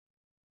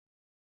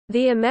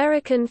The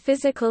American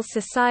Physical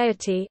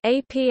Society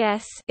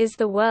 (APS) is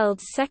the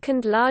world's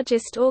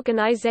second-largest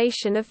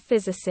organization of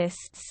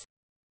physicists.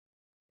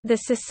 The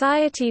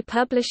society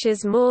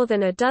publishes more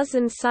than a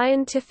dozen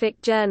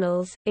scientific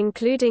journals,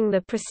 including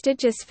the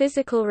prestigious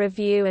Physical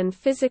Review and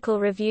Physical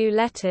Review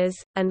Letters,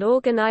 and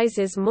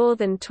organizes more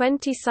than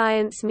 20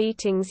 science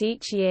meetings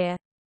each year.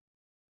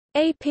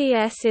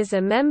 APS is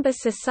a member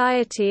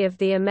society of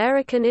the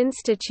American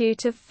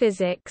Institute of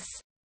Physics.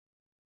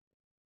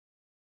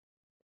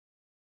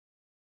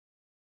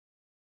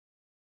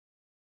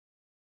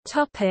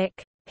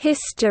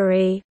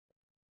 History.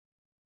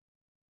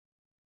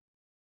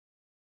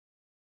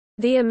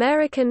 The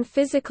American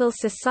Physical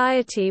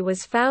Society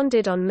was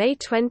founded on May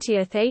 20,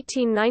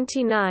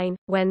 1899,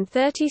 when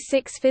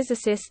 36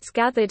 physicists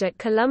gathered at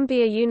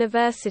Columbia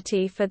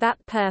University for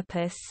that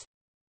purpose.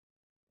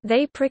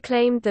 They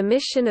proclaimed the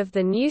mission of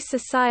the new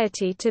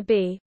society to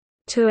be,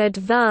 "to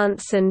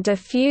advance and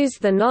diffuse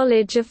the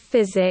knowledge of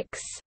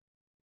physics."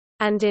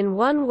 And in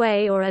one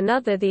way or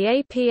another the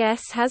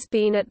APS has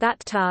been at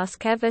that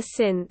task ever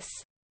since.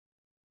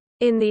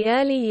 In the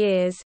early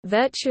years,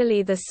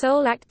 virtually the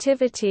sole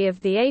activity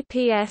of the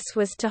APS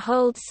was to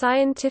hold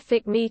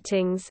scientific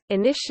meetings,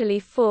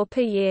 initially 4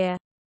 per year.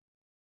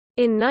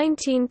 In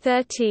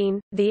 1913,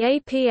 the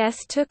APS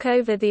took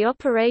over the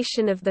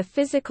operation of the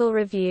Physical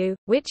Review,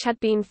 which had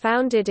been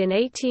founded in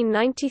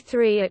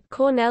 1893 at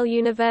Cornell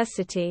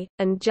University,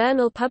 and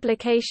journal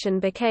publication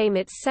became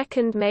its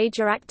second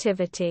major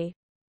activity.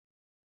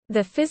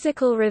 The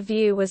Physical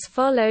Review was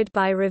followed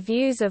by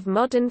Reviews of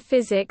Modern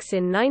Physics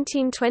in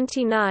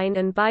 1929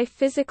 and by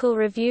Physical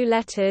Review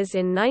Letters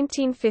in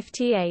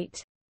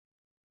 1958.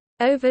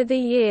 Over the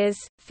years,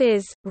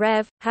 Phys.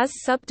 Rev. has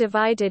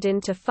subdivided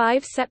into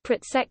 5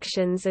 separate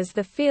sections as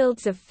the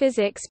fields of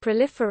physics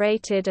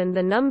proliferated and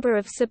the number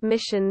of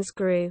submissions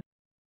grew.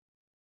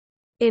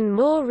 In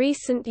more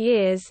recent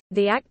years,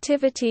 the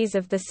activities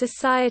of the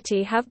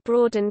Society have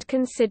broadened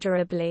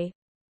considerably.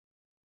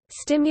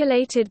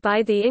 Stimulated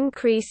by the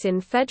increase in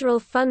federal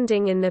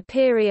funding in the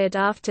period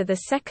after the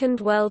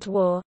Second World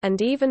War,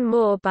 and even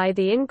more by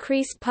the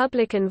increased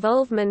public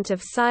involvement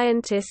of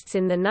scientists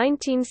in the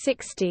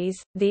 1960s,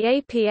 the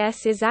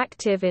APS is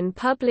active in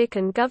public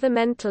and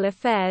governmental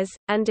affairs,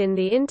 and in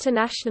the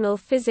international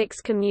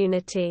physics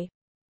community.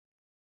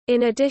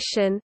 In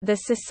addition, the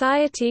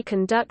Society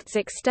conducts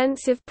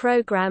extensive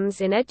programs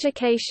in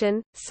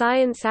education,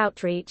 science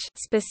outreach,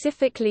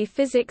 specifically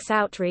physics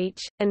outreach,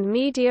 and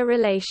media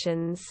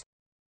relations.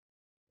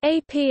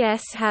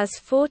 APS has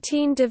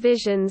 14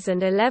 divisions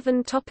and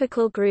 11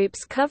 topical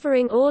groups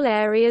covering all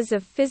areas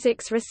of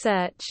physics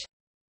research.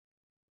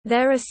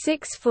 There are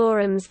 6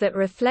 forums that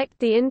reflect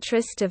the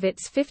interest of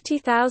its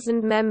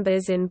 50,000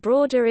 members in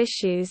broader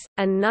issues,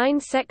 and 9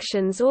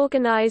 sections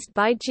organized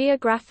by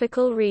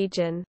geographical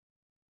region.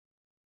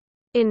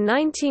 In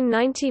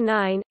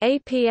 1999,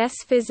 APS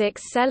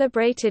Physics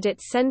celebrated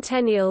its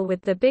centennial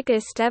with the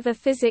biggest ever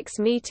physics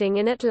meeting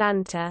in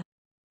Atlanta.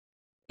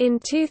 In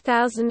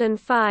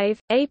 2005,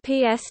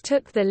 APS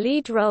took the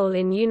lead role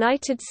in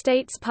United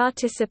States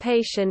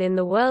participation in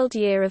the World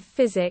Year of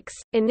Physics,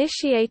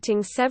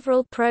 initiating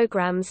several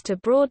programs to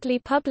broadly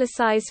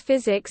publicize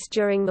physics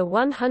during the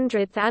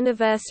 100th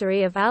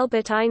anniversary of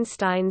Albert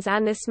Einstein's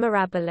Annus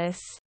Mirabilis.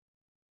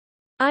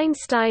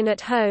 Einstein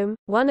at Home,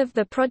 one of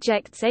the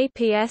projects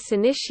APS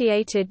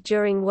initiated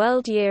during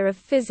World Year of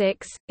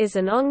Physics, is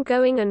an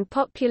ongoing and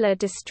popular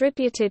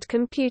distributed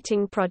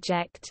computing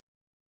project.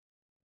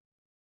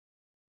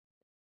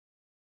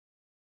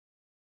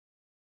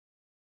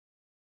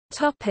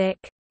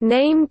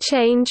 Name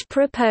change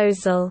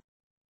proposal.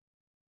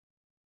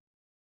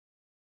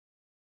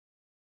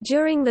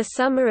 During the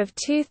summer of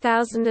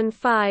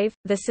 2005,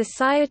 the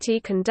Society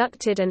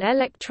conducted an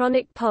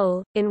electronic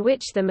poll, in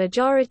which the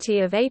majority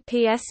of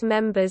APS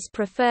members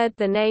preferred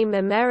the name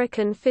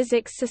American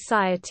Physics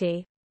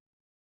Society.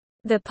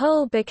 The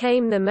poll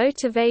became the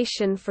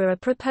motivation for a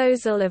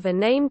proposal of a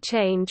name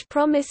change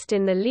promised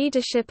in the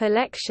leadership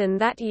election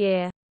that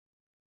year.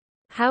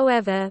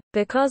 However,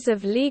 because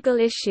of legal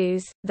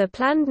issues, the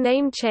planned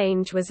name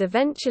change was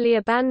eventually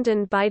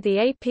abandoned by the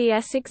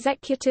APS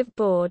Executive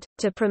Board.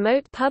 To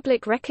promote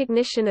public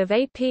recognition of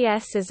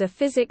APS as a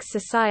physics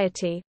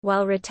society,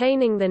 while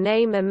retaining the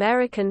name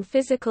American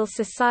Physical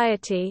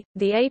Society,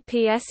 the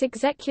APS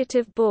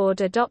Executive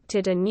Board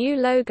adopted a new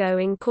logo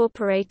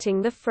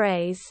incorporating the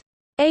phrase,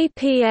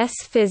 APS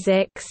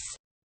Physics.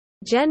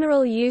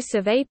 General use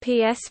of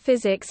APS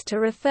Physics to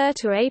refer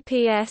to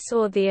APS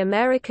or the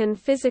American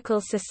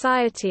Physical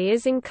Society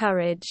is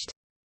encouraged.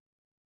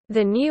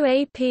 The new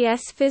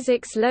APS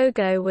Physics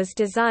logo was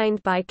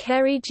designed by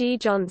Kerry G.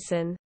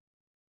 Johnson.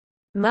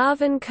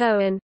 Marvin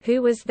Cohen,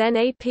 who was then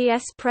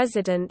APS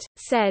president,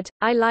 said,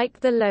 "I like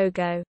the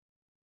logo.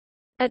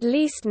 At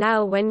least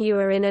now when you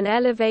are in an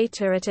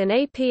elevator at an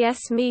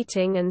APS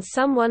meeting and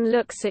someone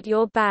looks at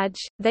your badge,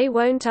 they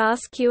won't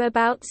ask you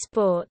about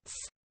sports."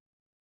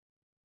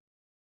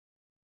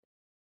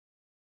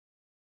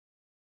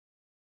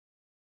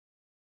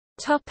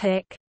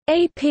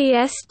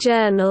 APS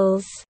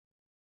journals.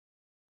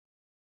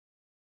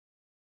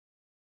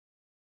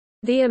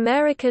 The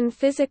American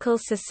Physical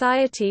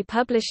Society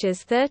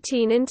publishes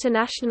 13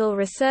 international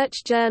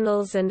research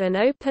journals and an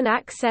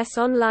open-access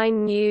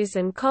online news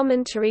and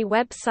commentary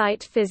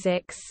website.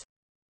 Physics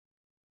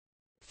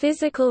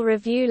Physical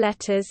Review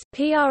Letters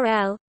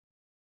 (PRL),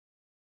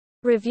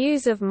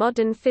 Reviews of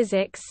Modern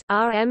Physics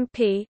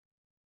 (RMP),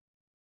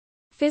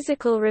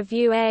 Physical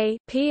Review A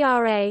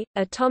 (PRA),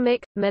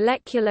 Atomic,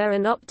 Molecular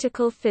and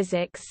Optical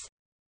Physics.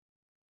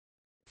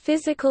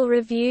 Physical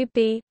Review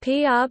B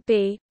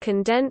 (PRB),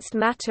 Condensed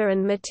Matter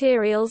and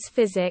Materials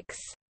Physics.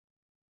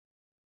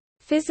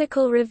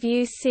 Physical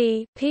Review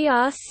C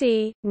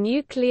 (PRC),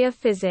 Nuclear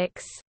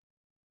Physics.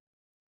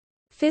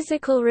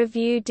 Physical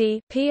Review D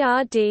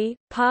 (PRD),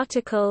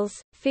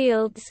 Particles,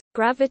 Fields,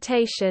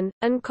 Gravitation,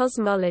 and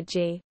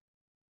Cosmology.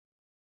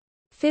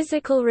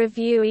 Physical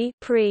Review E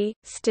 (PRE),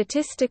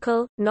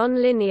 Statistical,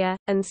 Nonlinear,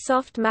 and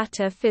Soft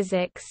Matter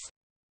Physics.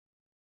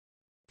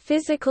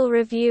 Physical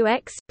Review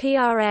X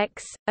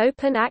 (PRX),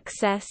 Open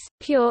Access,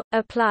 Pure,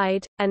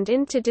 Applied, and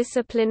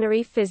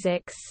Interdisciplinary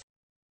Physics.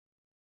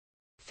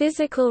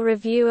 Physical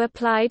Review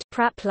Applied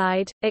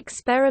 (PRAPplied),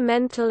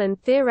 Experimental and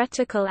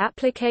Theoretical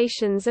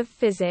Applications of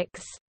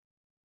Physics.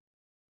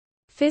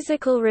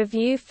 Physical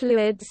Review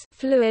Fluids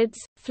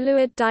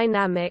Fluid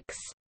Dynamics.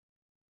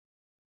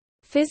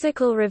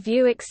 Physical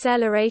Review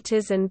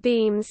Accelerators and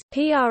Beams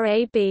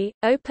 (PRAB),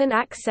 Open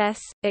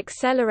Access,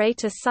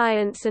 Accelerator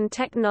Science and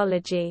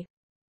Technology.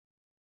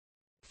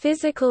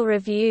 Physical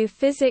Review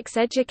Physics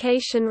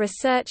Education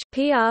Research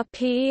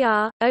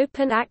 (PRPER),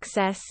 Open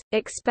Access,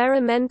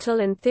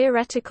 Experimental and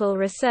Theoretical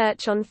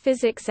Research on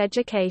Physics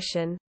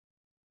Education.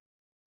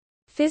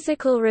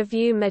 Physical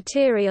Review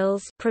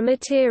Materials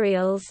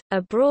 (ProMaterials), a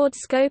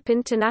broad-scope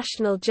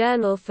international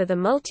journal for the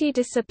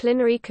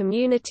multidisciplinary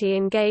community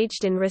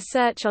engaged in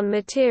research on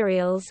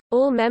materials.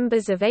 All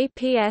members of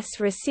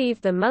APS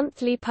receive the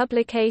monthly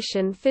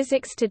publication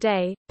Physics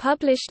Today,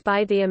 published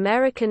by the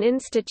American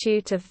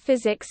Institute of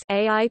Physics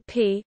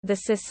 (AIP). The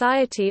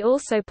Society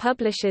also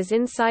publishes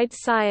Inside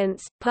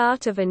Science,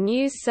 part of a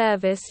news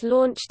service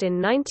launched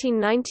in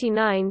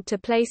 1999 to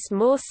place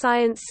more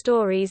science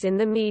stories in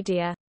the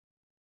media.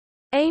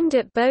 Aimed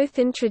at both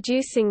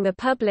introducing the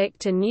public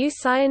to new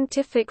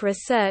scientific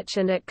research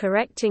and at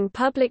correcting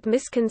public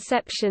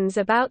misconceptions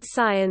about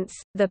science,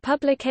 the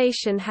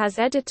publication has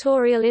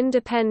editorial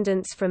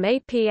independence from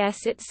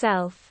APS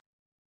itself.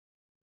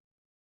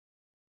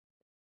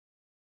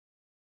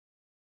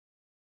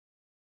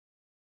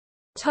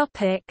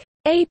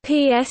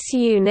 APS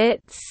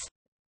units.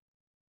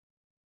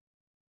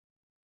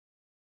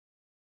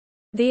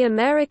 The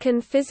American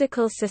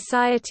Physical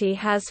Society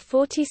has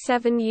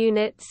 47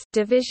 units,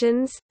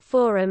 divisions,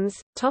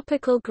 forums,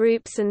 topical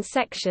groups and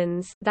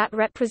sections that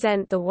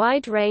represent the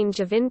wide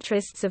range of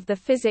interests of the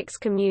physics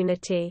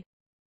community.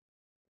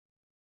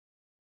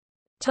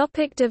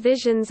 Topic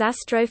divisions: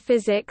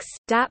 Astrophysics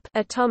 (DAP),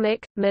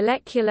 Atomic,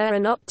 Molecular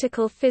and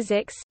Optical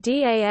Physics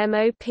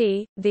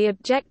 (DAMOP). The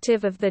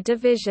objective of the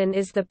division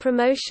is the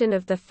promotion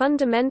of the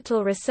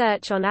fundamental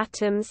research on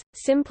atoms,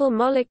 simple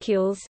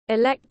molecules,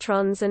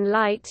 electrons and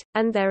light,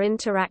 and their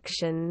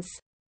interactions.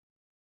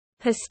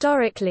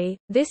 Historically,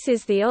 this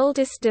is the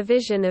oldest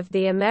division of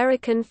the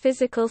American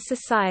Physical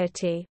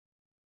Society.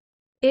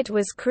 It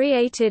was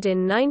created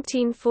in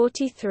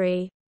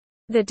 1943.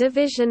 The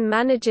division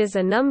manages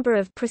a number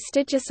of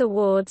prestigious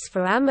awards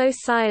for AMO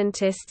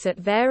scientists at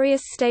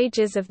various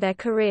stages of their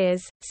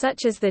careers,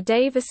 such as the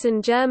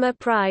Davison-Germer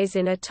Prize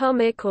in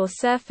Atomic or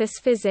Surface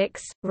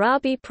Physics,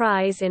 Rabi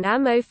Prize in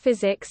AMO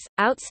Physics,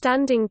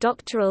 Outstanding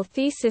Doctoral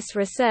Thesis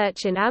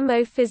Research in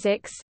AMO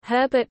Physics,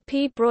 Herbert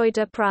P.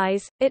 Broider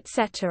Prize,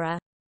 etc.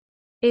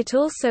 It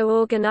also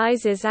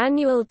organizes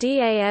annual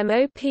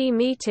DAMOP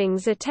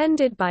meetings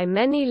attended by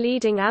many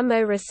leading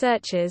AMO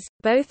researchers,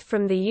 both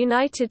from the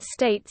United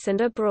States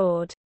and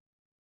abroad.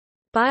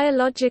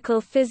 Biological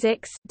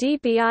Physics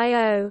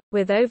 (DBIO),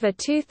 with over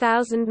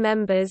 2,000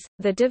 members,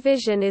 the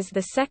division is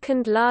the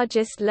second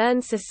largest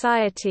learned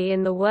society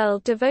in the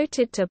world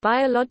devoted to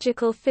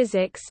biological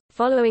physics,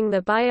 following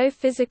the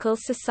Biophysical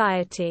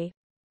Society.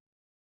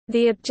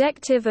 The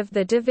objective of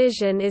the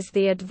division is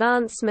the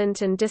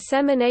advancement and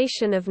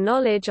dissemination of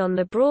knowledge on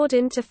the broad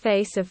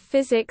interface of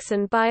physics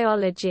and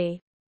biology.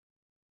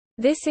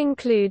 This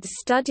includes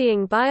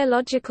studying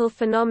biological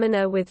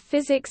phenomena with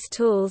physics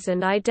tools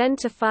and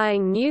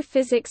identifying new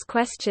physics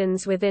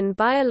questions within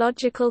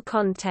biological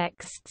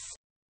contexts.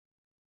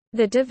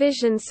 The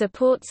division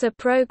supports a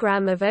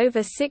program of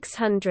over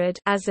 600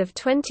 as of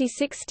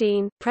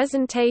 2016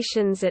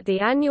 presentations at the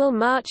annual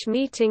March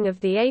meeting of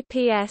the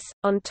APS,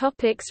 on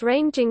topics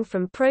ranging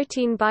from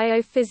protein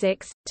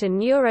biophysics, to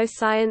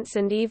neuroscience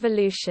and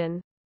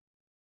evolution.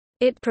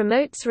 It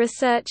promotes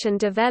research and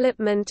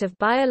development of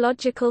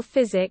biological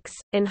physics,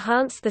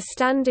 enhance the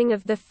standing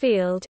of the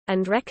field,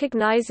 and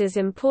recognizes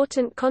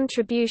important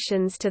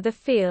contributions to the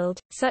field,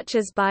 such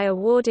as by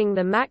awarding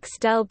the Max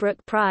Delbruck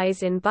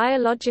Prize in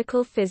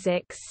Biological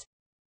Physics.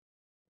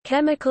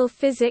 Chemical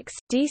Physics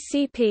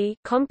 (DCP),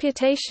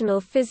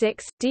 Computational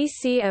Physics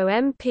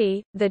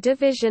 (DCOMP). The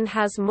division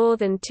has more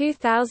than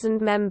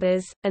 2,000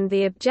 members, and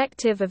the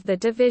objective of the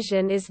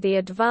division is the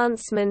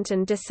advancement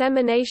and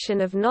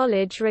dissemination of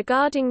knowledge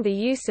regarding the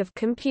use of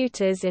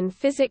computers in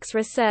physics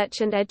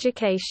research and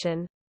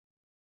education.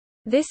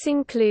 This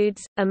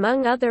includes,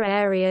 among other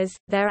areas,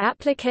 their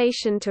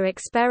application to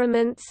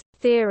experiments,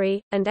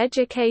 theory, and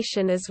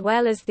education, as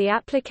well as the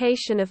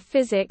application of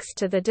physics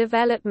to the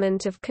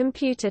development of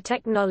computer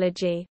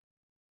technology.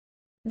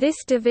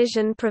 This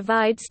division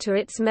provides to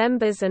its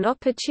members an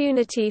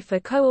opportunity for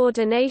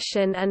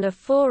coordination and a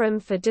forum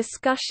for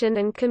discussion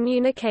and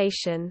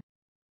communication.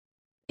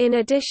 In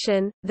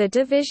addition, the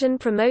division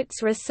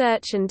promotes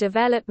research and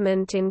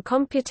development in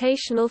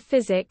computational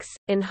physics,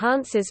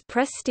 enhances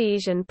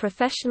prestige and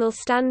professional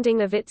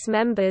standing of its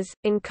members,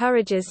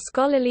 encourages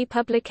scholarly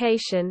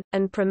publication,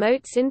 and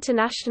promotes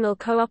international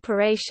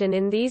cooperation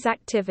in these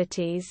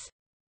activities.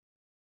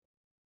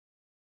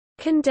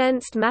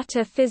 Condensed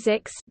Matter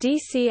Physics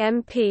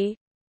 (DCMP),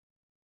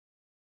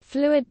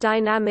 Fluid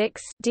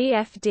Dynamics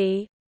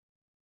 (DFD),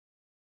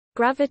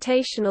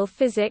 Gravitational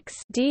Physics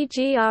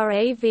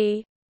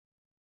 (DGRAV),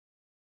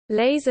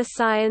 Laser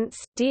Science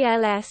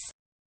 (DLS),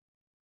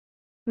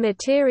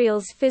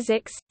 Materials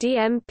Physics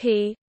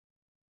 (DMP),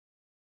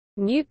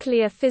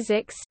 Nuclear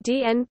Physics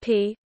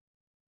 (DNP),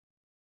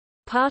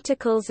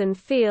 Particles and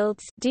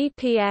Fields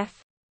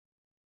 (DPF),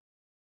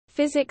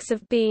 Physics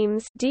of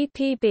Beams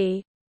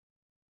 (DPB),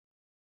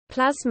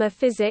 Plasma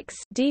Physics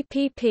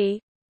 (DPP),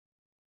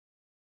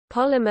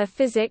 Polymer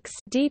Physics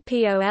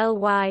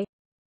 (DPOLY),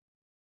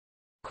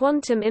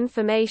 Quantum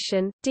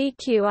Information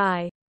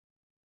 (DQI).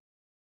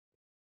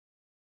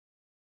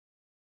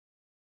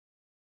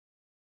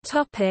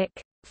 Topic: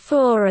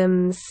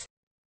 Forums.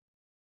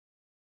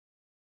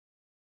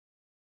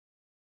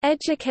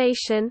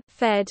 Education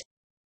 (FED),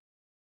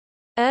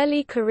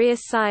 Early Career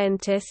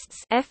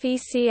Scientists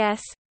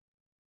 (FECS),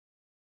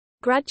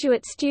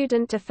 Graduate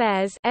Student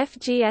Affairs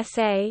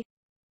 (FGSA),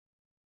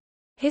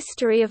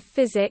 History of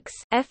Physics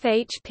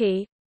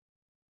 (FHP),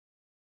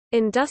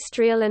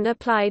 Industrial and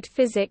Applied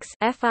Physics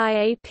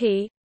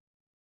 (FIAP),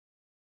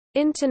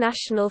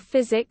 International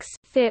Physics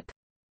 (FIP),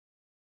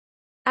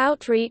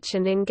 Outreach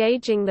and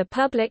Engaging the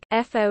Public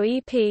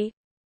 (FOEP),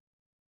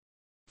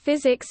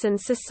 Physics and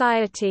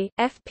Society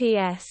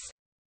 (FPS).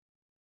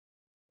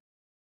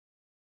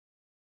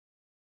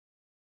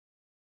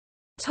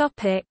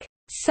 Topic: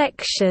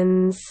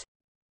 Sections.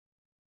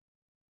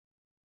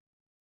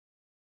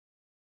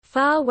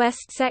 Far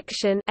West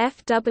Section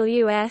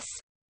 (FWS),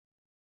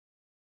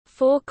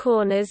 Four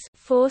Corners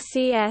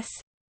 (4CS),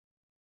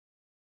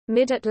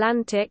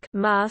 Mid-Atlantic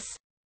 (MAS),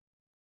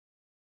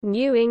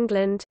 New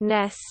England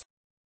 (NES),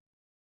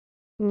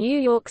 New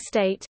York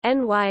State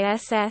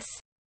 (NYSS),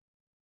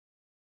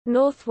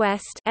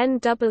 Northwest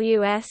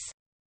 (NWS),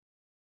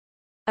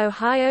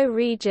 Ohio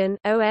Region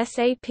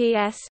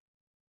 (OSAPS),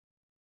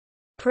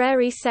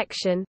 Prairie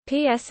Section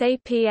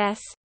 (PSAPS),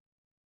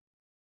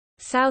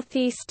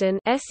 Southeastern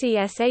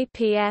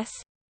 (SESAPS),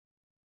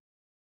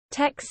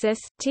 Texas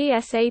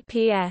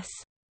 (TSAPS).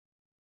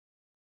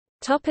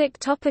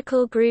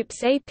 Topical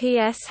groups.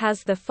 APS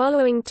has the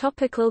following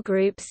topical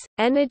groups: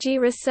 Energy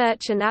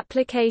Research and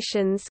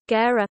Applications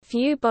 (GERA),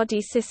 Few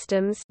Body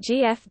Systems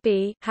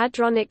 (GFB),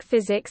 Hadronic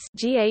Physics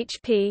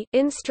 (GHP),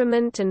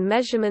 Instrument and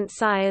Measurement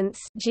Science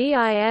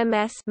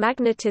 (GIMS),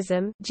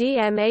 Magnetism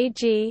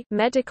 (GMAG),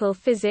 Medical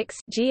Physics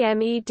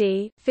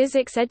 (GMED),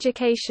 Physics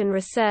Education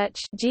Research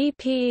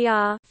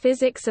 (GPER),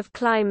 Physics of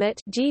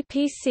Climate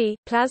 (GPC),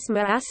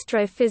 Plasma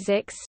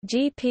Astrophysics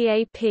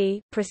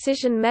 (GPAP),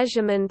 Precision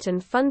Measurement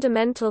and Fundamental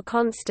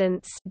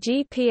Constants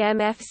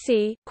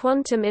 (GPMFC),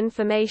 Quantum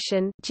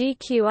Information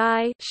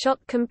 (GQI), Shock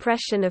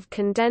Compression of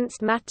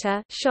Condensed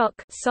Matter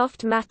 (SHOC),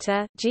 Soft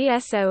Matter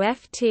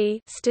 (GSOFT),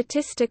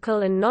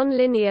 Statistical and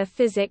Nonlinear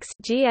Physics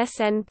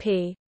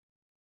 (GSNP).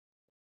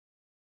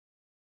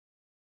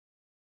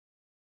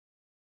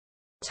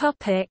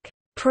 Topic: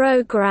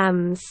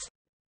 Programs.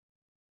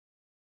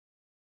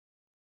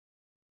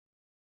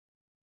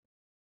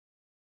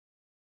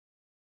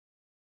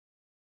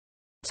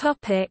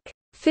 Topic: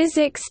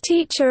 Physics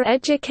Teacher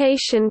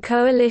Education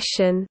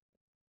Coalition.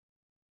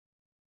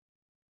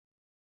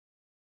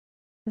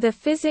 The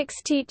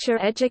Physics Teacher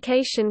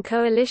Education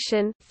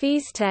Coalition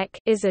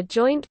is a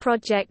joint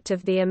project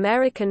of the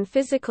American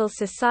Physical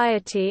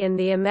Society and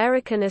the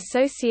American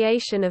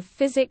Association of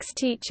Physics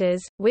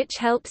Teachers, which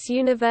helps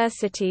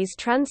universities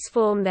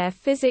transform their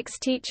physics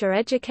teacher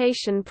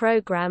education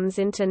programs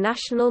into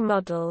national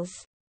models.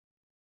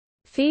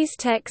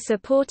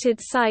 PhysTech-supported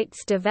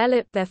sites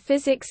develop their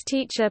physics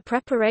teacher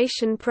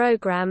preparation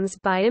programs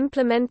by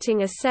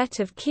implementing a set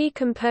of key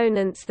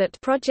components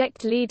that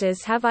project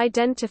leaders have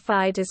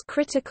identified as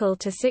critical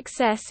to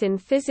success in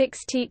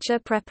physics teacher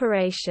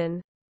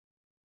preparation.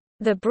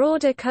 The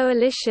broader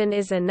coalition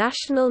is a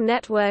national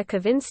network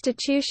of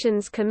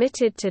institutions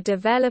committed to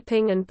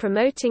developing and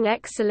promoting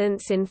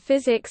excellence in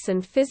physics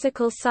and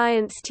physical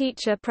science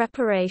teacher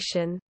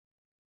preparation.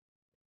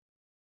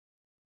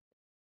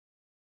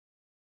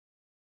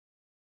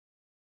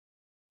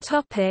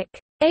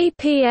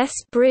 APS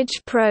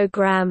Bridge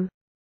Program.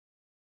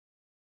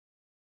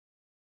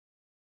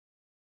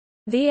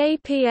 The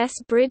APS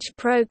Bridge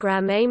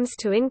Program aims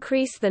to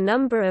increase the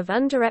number of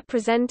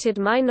underrepresented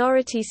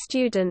minority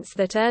students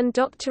that earn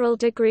doctoral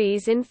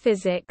degrees in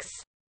physics.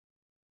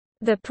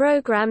 The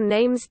program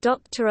names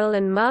doctoral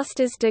and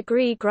master's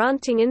degree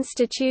granting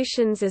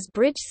institutions as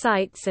bridge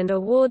sites and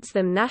awards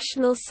them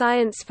National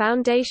Science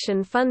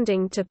Foundation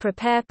funding to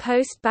prepare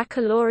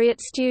post-baccalaureate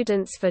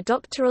students for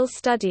doctoral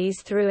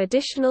studies through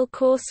additional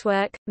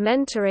coursework,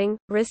 mentoring,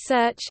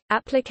 research,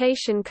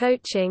 application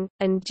coaching,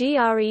 and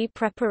GRE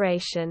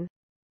preparation.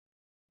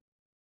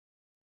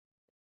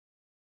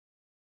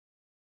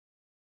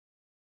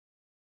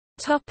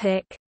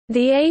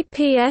 The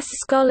APS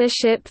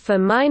Scholarship for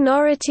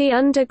Minority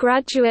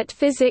Undergraduate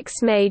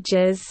Physics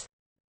Majors.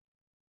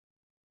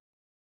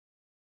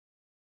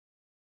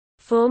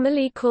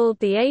 Formerly called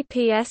the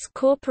APS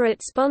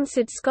Corporate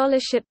Sponsored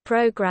Scholarship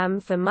Program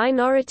for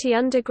Minority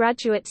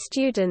Undergraduate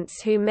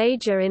Students who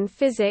major in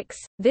physics,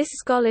 this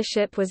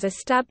scholarship was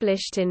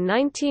established in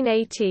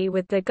 1980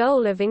 with the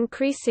goal of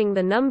increasing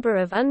the number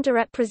of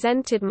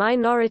underrepresented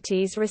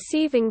minorities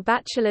receiving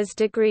bachelor's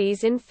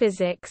degrees in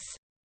physics.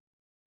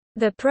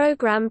 The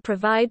program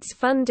provides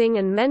funding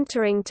and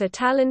mentoring to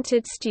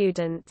talented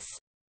students.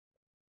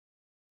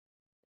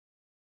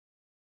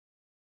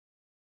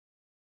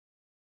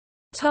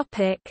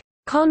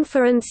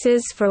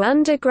 Conferences for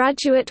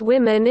undergraduate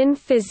women in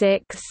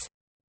physics.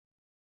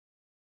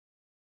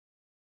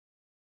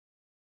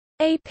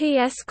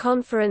 APS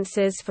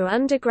Conferences for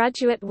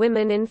Undergraduate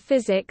Women in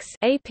Physics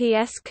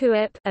 (APS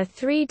CUIP) are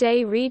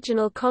three-day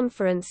regional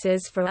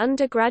conferences for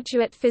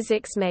undergraduate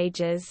physics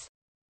majors.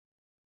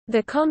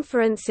 The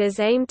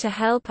conferences aim to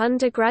help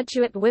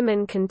undergraduate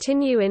women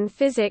continue in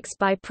physics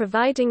by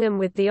providing them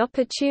with the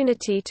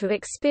opportunity to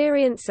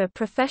experience a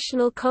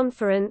professional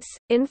conference,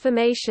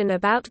 information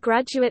about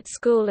graduate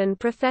school and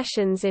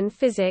professions in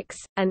physics,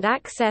 and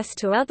access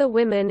to other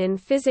women in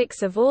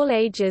physics of all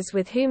ages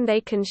with whom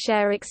they can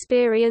share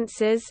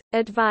experiences,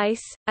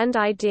 advice, and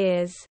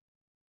ideas.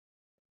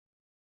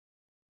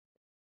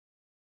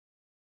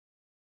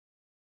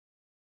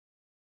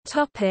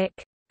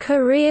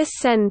 Career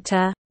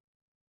Center.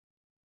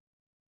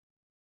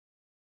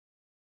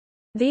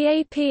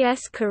 The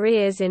APS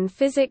Careers in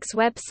Physics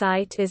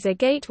website is a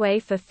gateway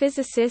for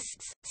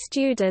physicists,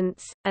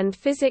 students, and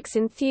physics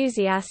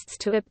enthusiasts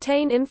to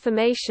obtain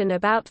information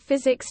about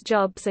physics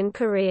jobs and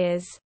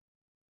careers.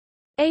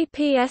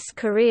 APS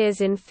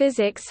Careers in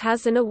Physics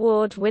has an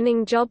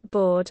award-winning job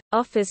board,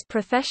 offers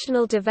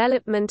professional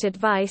development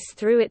advice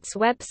through its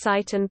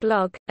website and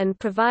blog, and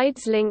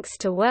provides links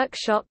to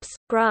workshops,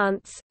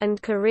 grants,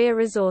 and career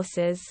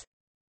resources.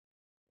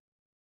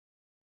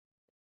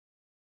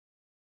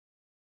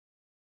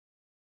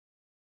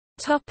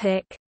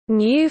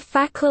 New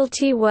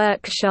Faculty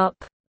Workshop.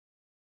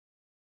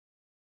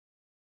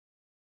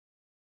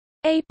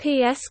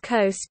 APS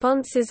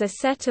co-sponsors a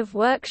set of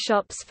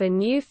workshops for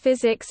new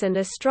physics and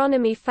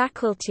astronomy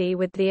faculty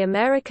with the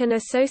American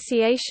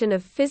Association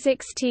of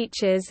Physics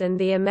Teachers and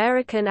the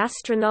American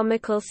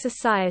Astronomical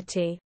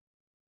Society.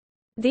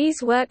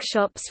 These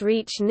workshops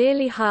reach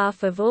nearly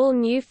half of all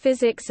new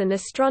physics and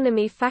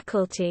astronomy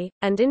faculty,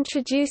 and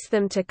introduce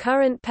them to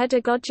current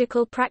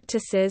pedagogical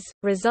practices,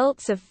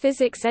 results of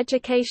physics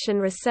education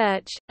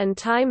research, and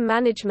time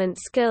management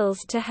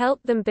skills to help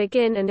them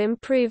begin and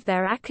improve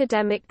their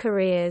academic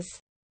careers.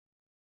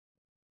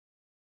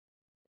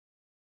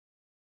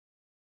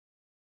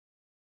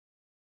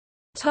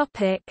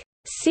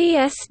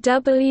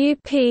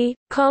 CSWP,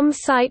 .com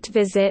site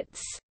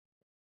visits.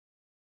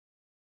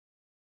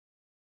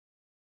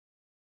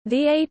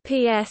 The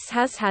APS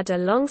has had a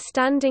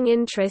long-standing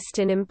interest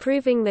in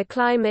improving the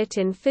climate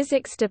in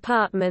physics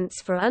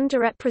departments for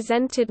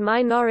underrepresented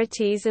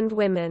minorities and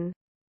women.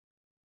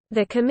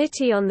 The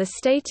Committee on the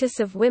Status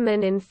of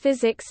Women in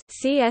Physics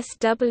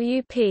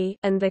 (CSWP)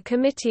 and the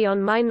Committee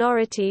on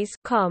Minorities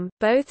 (COM)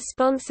 both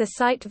sponsor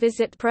site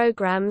visit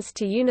programs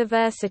to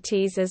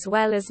universities as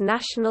well as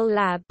national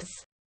labs.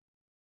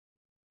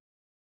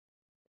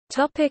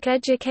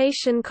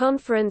 Education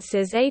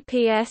conferences.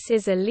 APS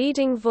is a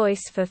leading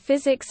voice for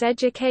physics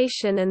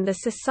education, and the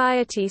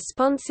Society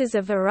sponsors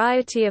a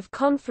variety of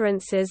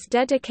conferences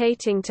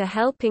dedicating to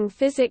helping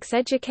physics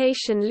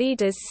education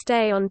leaders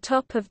stay on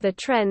top of the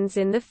trends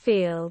in the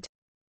field.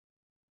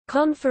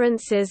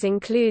 Conferences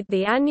include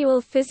the annual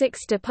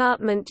Physics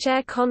Department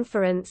Chair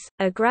Conference,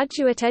 a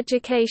Graduate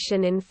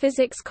Education in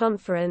Physics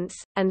Conference,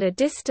 and a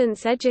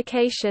Distance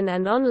Education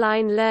and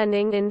Online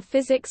Learning in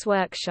Physics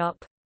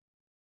Workshop.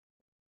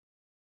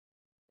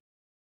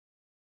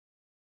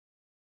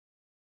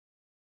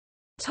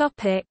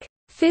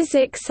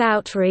 Physics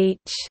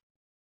outreach.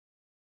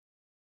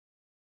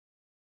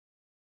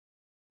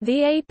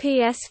 The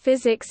APS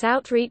Physics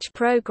Outreach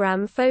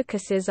Program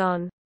focuses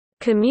on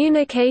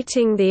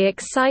communicating the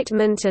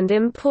excitement and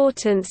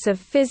importance of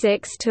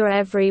physics to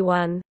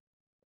everyone,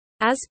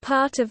 As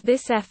part of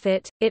this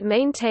effort, it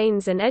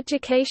maintains an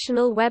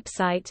educational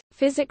website.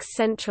 Physics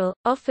Central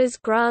offers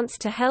grants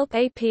to help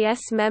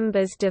APS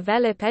members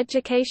develop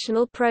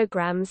educational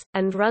programs,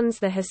 and runs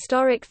the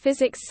Historic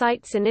Physics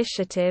Sites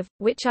Initiative,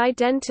 which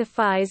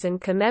identifies and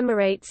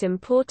commemorates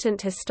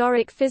important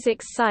historic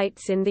physics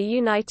sites in the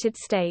United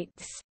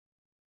States.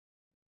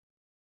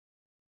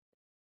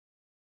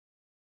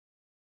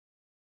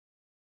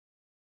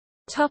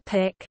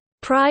 Topic: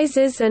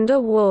 Prizes and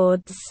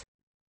awards.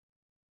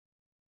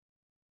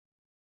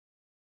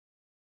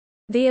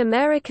 The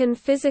American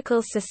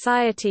Physical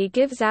Society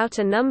gives out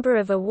a number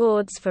of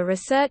awards for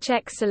research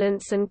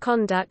excellence and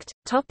conduct.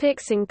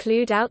 Topics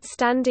include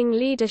outstanding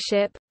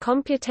leadership,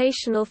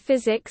 computational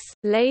physics,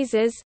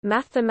 lasers,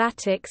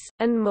 mathematics,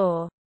 and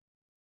more.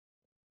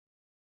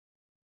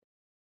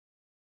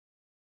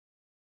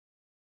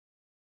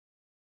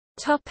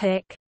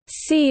 Topic: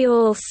 See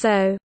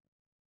also: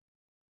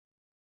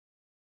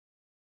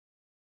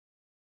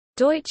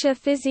 Deutsche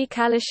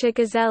Physikalische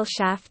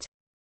Gesellschaft,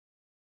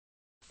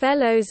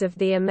 Fellows of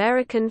the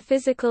American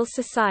Physical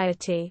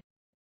Society.